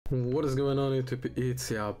What is going on YouTube?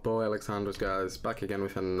 It's your boy Alexandros, guys, back again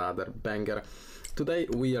with another banger. Today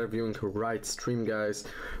we are reviewing RiteStream, guys.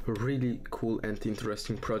 Really cool and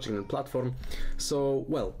interesting project and platform. So,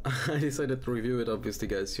 well, I decided to review it. Obviously,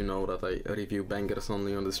 guys, you know that I review bangers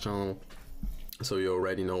only on this channel. So you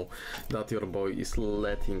already know that your boy is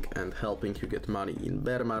letting and helping you get money in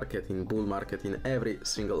bear market, in bull market, in every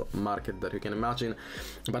single market that you can imagine.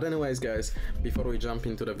 But anyways, guys, before we jump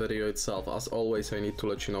into the video itself, as always, I need to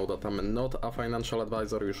let you know that I'm not a financial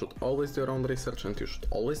advisor. You should always do your own research and you should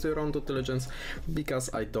always do your own due diligence,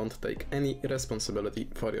 because I don't take any responsibility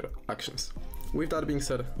for your actions. With that being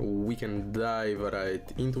said, we can dive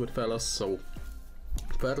right into it, fellas. So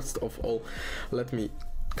first of all, let me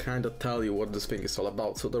kind of tell you what this thing is all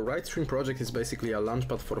about. So the RiteStream project is basically a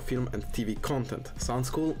launchpad for film and TV content. Sounds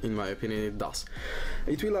cool? In my opinion, it does.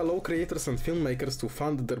 It will allow creators and filmmakers to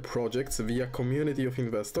fund their projects via community of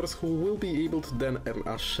investors who will be able to then earn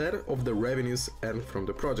a share of the revenues earned from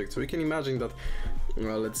the project. So you can imagine that,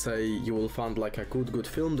 let's say you will fund like a good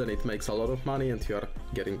film, then it makes a lot of money and you are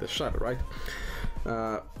getting the share, right?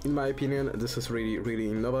 In my opinion, this is really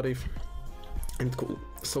innovative and cool.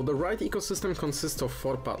 So the Rite ecosystem consists of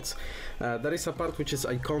 4 parts. There is a part which is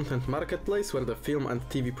a content marketplace where the film and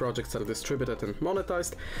TV projects are distributed and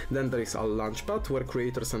monetized. Then there is a launchpad where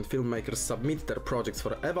creators and filmmakers submit their projects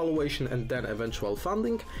for evaluation and then eventual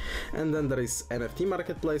funding. And then there is NFT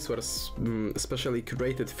marketplace where specially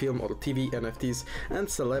curated film or TV NFTs and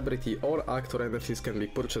celebrity or actor NFTs can be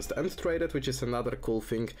purchased and traded, which is another cool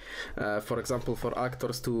thing. For example, for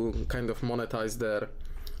actors to kind of monetize their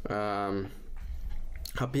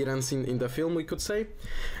appearance in the film, we could say.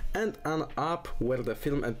 And an app where the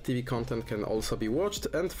film and TV content can also be watched,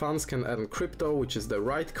 and fans can earn crypto, which is the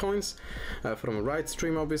Rite coins, from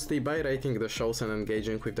RiteStream, obviously, by rating the shows and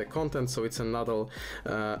engaging with the content. So it's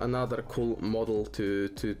another cool model to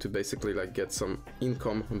basically like get some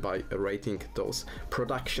income by rating those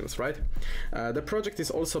productions, right? The project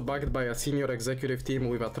is also backed by a senior executive team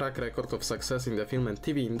with a track record of success in the film and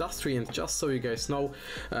TV industry. And just so you guys know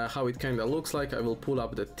how it kind of looks like, I will pull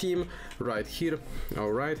up the team right here.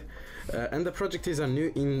 All right, and the project is a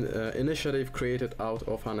new initiative created out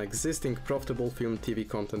of an existing profitable film TV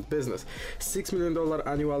content business. $6 million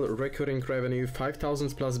annual recurring revenue,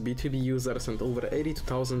 5,000 plus B2B users, and over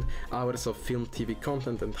 82,000 hours of film TV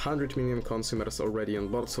content, and 100 million consumers already on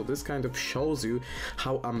board. So this kind of shows you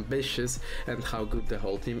how ambitious and how good the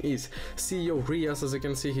whole team is. CEO Riaz, as you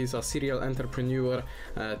can see, he's a serial entrepreneur,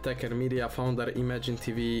 tech and media founder, Imagine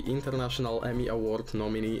TV, International Emmy Award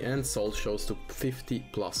nominee, and sold shows to 50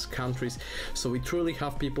 plus countries. So we truly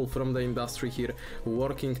have people from the industry here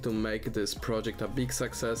working to make this project a big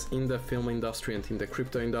success in the film industry and in the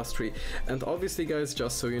crypto industry. And obviously, guys,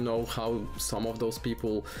 just so you know how some of those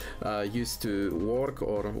people used to work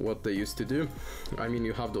or what they used to do, I mean,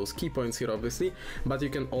 you have those key points here, obviously, but you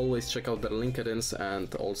can always check out their LinkedIns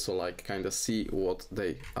and also like kind of see what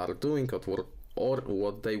they are doing or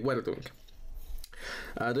what they were doing.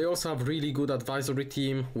 They also have really good advisory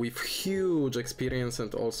team with huge experience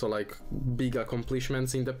and also like big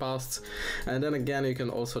accomplishments in the past. And then again, you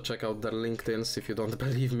can also check out their LinkedIns if you don't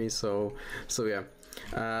believe me. So yeah.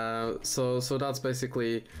 So that's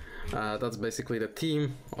basically the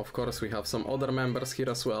team. Of course, we have some other members here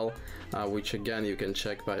as well, which again you can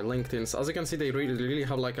check by LinkedIn. As you can see, they really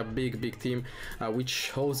have like a big team, which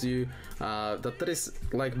shows you that there is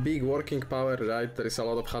like big working power, right? There is a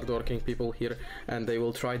lot of hardworking people here, and they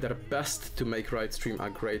will try their best to make RiteStream a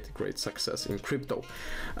great success in crypto.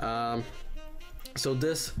 So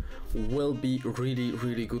this will be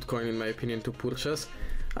really good coin in my opinion to purchase.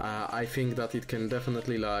 I think that it can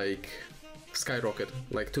definitely like skyrocket.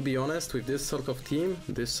 Like, to be honest, with this sort of team,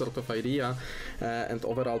 this sort of idea, and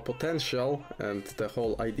overall potential, and the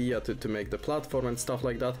whole idea to make the platform and stuff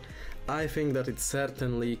like that, I think that it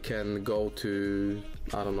certainly can go to,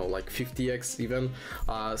 I don't know, like 50x even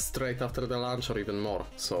straight after the launch, or even more.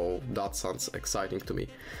 So that sounds exciting to me.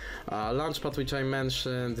 Launchpad, which I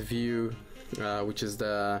mentioned, View, which is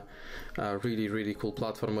the really cool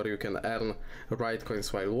platform where you can earn Rite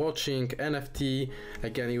coins while watching. NFT,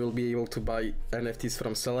 again, you will be able to buy NFTs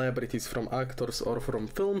from celebrities, from actors, or from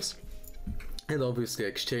films. And obviously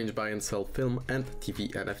exchange, buy and sell film and TV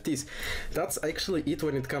NFTs. That's actually it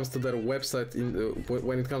when it comes to their website,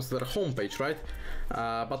 when it comes to their homepage, right?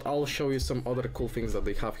 but I'll show you some other cool things that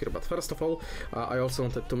they have here. But first of all, I also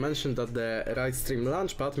wanted to mention that the RiteStream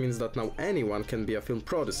Launchpad means that now anyone can be a film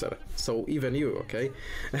producer, so even you, okay?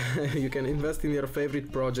 You can invest in your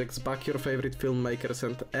favorite projects, back your favorite filmmakers,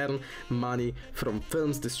 and earn money from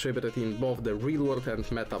films distributed in both the real world and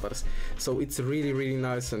metaverse. So it's really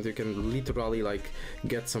nice, and you can literally like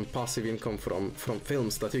get some passive income from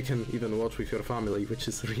films that you can even watch with your family, which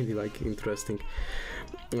is really like interesting.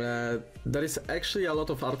 There is actually a lot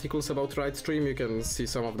of articles about RiteStream. You can see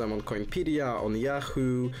some of them on Coinpedia, on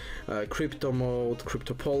Yahoo, Crypto Mode,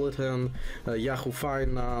 Cryptopolitan, Yahoo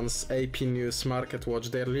Finance, AP News, Market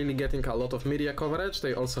Watch. They're really getting a lot of media coverage.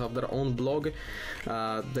 They also have their own blog.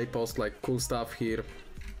 They post like cool stuff here.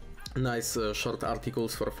 Nice short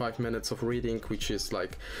articles for 5 minutes of reading, which is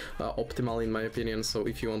like optimal in my opinion. So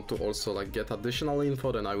if you want to also like get additional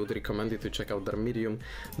info, then I would recommend you to check out their Medium.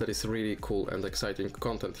 There is really cool and exciting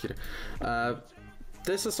content here.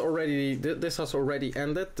 This has already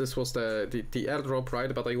ended. This was the airdrop,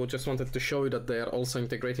 right? But I just wanted to show you that they are also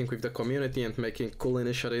integrating with the community and making cool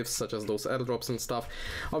initiatives such as those airdrops and stuff.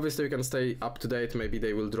 Obviously, you can stay up to date. Maybe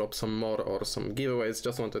they will drop some more or some giveaways.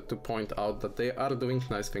 Just wanted to point out that they are doing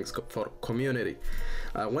nice things for community.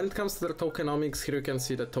 When it comes to their tokenomics, here you can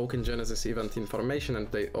see the token genesis event information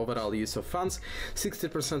and the overall use of funds.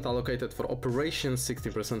 60% allocated for operations,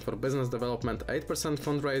 60% for business development, 8%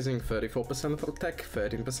 fundraising, 34% for tech,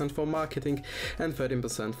 13% for marketing, and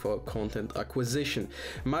 13% for content acquisition.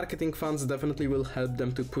 Marketing funds definitely will help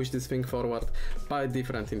them to push this thing forward by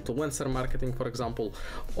different influencer marketing, for example,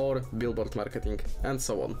 or billboard marketing, and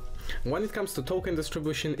so on. When it comes to token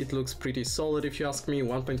distribution, it looks pretty solid if you ask me.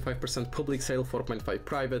 1.5% public sale, 4.5%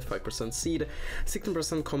 private, 5% seed,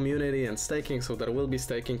 16% community and staking, so there will be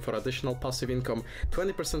staking for additional passive income,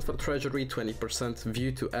 20% for treasury, 20%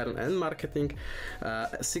 view to earn and marketing,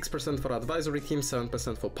 6% for advisory team,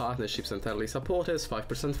 7% for partnerships and early supporters,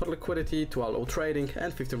 5% for liquidity to allow trading,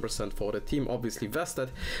 and 15% for the team obviously vested.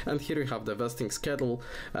 And here you have the vesting schedule,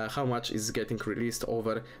 how much is getting released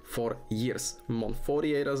over 4 years. Month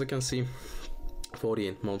 48, as you can see,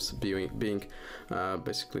 48 months being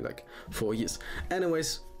basically like 4 years.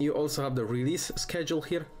 Anyways, you also have the release schedule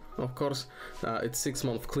here. Of course, it's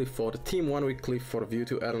 6-month cliff for the team, 1-week cliff for view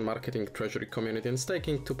to earn, marketing, treasury, community and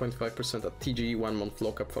staking, 2.5% at TG, 1-month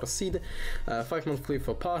lockup for seed, 5-month cliff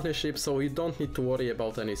for partnership, so you don't need to worry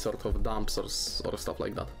about any sort of dumps or stuff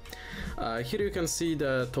like that. Here you can see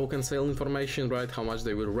the token sale information, right? How much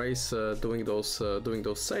they will raise doing those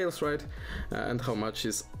sales, right? And how much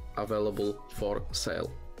is available for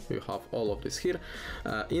sale. You have all of this here.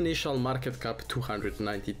 Initial market cap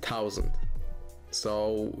 290,000.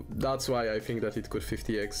 So that's why I think that it could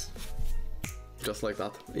 50x, just like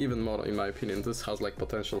that. Even more, in my opinion. This has like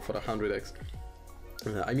potential for 100x.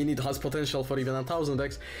 I mean, it has potential for even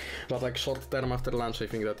 1000x, but like short term after launch, I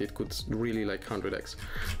think that it could really like 100x.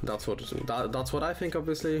 That's what I think.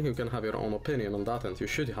 Obviously, you can have your own opinion on that, and you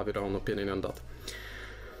should have your own opinion on that.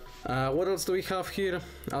 What else do we have here?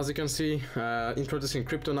 As you can see, introducing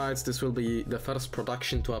Kryptonites. This will be the first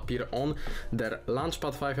production to appear on their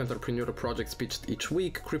Launchpad 5 entrepreneur projects pitched each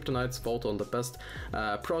week. Kryptonites vote on the best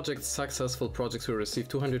projects. Successful projects will receive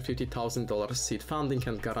 $250,000 seed funding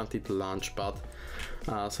and guaranteed Launchpad.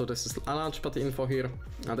 So this is a Launchpad info here.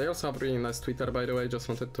 They also have really nice Twitter, by the way. Just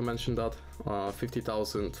wanted to mention that.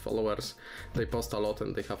 50,000 followers. They post a lot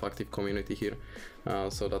and they have active community here.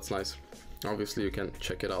 So that's nice. Obviously, you can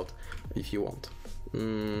check it out if you want.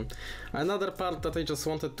 Another part that I just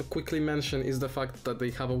wanted to quickly mention is the fact that they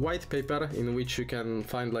have a white paper in which you can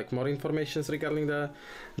find like more information regarding the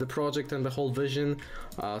project and the whole vision.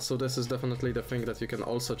 So this is definitely the thing that you can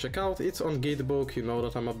also check out. It's on Gitbook. You know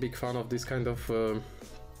that I'm a big fan of this kind of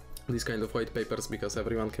white papers because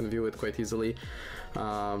everyone can view it quite easily.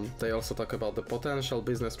 They also talk about the potential,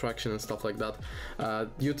 business traction and stuff like that.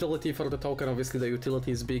 Utility for the token, obviously the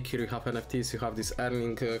utility is big. Here you have NFTs, you have these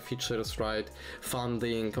earning features, right?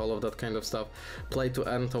 Funding, all of that kind of stuff. Play to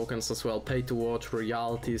earn tokens as well, pay to watch,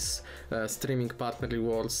 royalties, streaming partner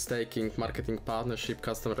rewards, staking, marketing partnership,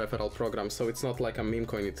 custom referral program. So it's not like a meme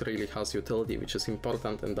coin, it really has utility, which is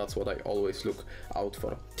important, and that's what I always look out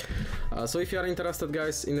for. So if you are interested,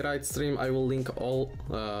 guys, in RiteStream, I will link all,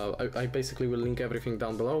 I basically will link everything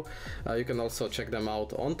down below. You can also check them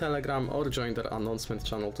out on Telegram or join their announcement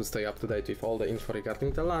channel to stay up to date with all the info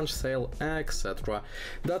regarding the launch, sale, etc.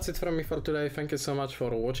 That's it from me for today. Thank you so much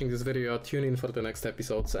for watching this video. Tune in for the next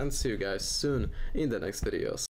episodes and see you guys soon in the next videos.